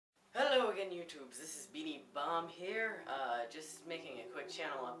morning, YouTubes. This is Beanie Bomb here, just making a quick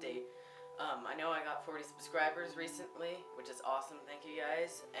channel update. I know I got 40 subscribers recently, which is awesome, thank you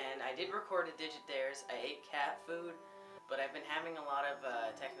guys. And I did record a Digit Dares. I ate cat food, but I've been having a lot of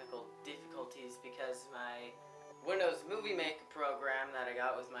technical difficulties because my Windows Movie Maker program that I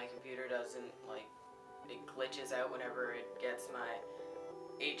got with my computer doesn't, like, it glitches out whenever it gets my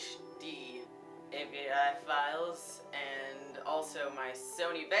HD API files, and also my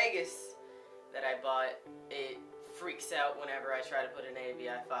Sony Vegas that I bought, it freaks out whenever I try to put an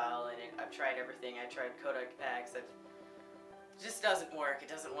API file in it. I've tried everything. I tried codec packs. It just doesn't work. It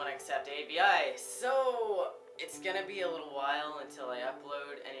doesn't want to accept API. So it's gonna be a little while until I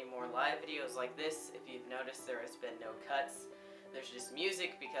upload any more live videos like this. If you've noticed, there has been no cuts. There's just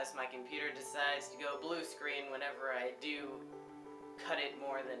music because my computer decides to go blue screen whenever I do cut it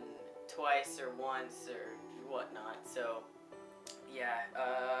more than twice or once or whatnot. So yeah,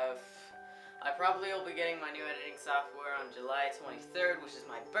 I probably will be getting my new editing software on July 23rd, which is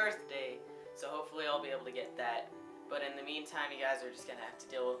my birthday, so hopefully I'll be able to get that. But in the meantime, you guys are just gonna have to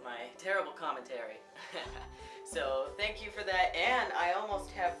deal with my terrible commentary. So thank you for that, and I almost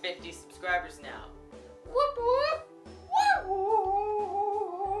have 50 subscribers now. Whoop whoop!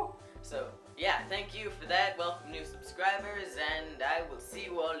 Woo! So yeah, thank you for that. Welcome new subscribers, and I will see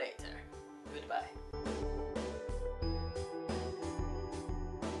you all later. Goodbye.